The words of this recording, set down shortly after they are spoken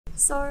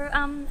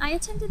I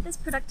attended this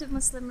Productive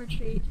Muslim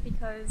retreat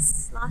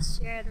because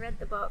last year I'd read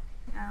the book.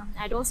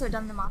 I'd also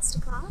done the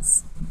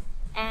masterclass,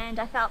 and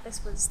I felt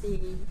this was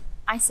the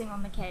icing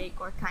on the cake,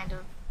 or kind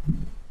of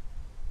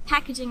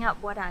packaging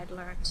up what I'd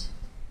learned.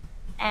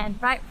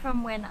 And right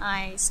from when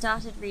I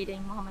started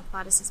reading Muhammad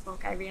Faris's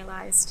book, I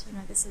realized,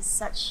 this is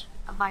such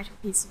a vital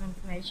piece of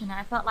information. And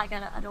I felt like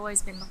I'd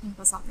always been looking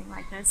for something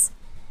like this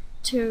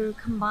to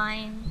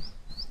combine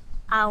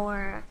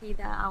our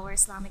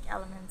Islamic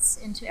elements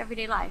into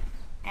everyday life,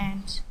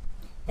 and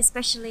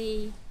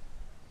especially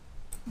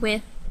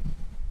with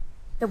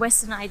the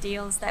Western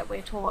ideals that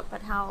we're taught,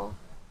 but how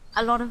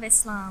a lot of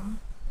Islam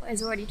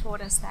has already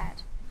taught us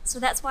that. So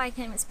that's why I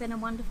came. It's been a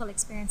wonderful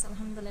experience,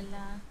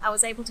 Alhamdulillah. I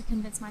was able to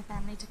convince my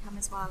family to come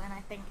as well, and I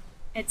think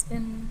it's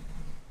been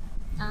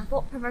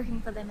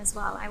thought-provoking for them as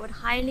well. I would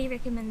highly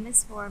recommend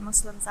this for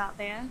Muslims out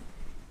there.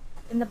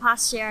 In the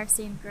past year, I've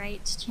seen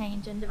great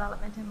change and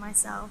development in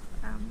myself,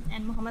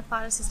 and Muhammad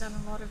Faris has done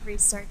a lot of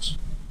research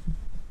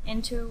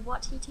into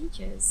what he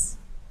teaches.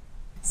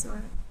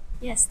 So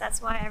yes,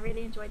 that's why I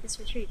really enjoyed this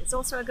retreat. It's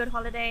also a good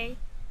holiday,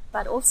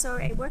 but also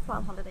a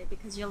worthwhile holiday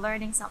because you're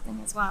learning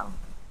something as well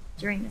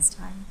during this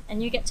time.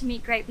 And you get to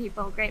meet great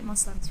people, great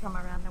Muslims from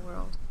around the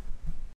world.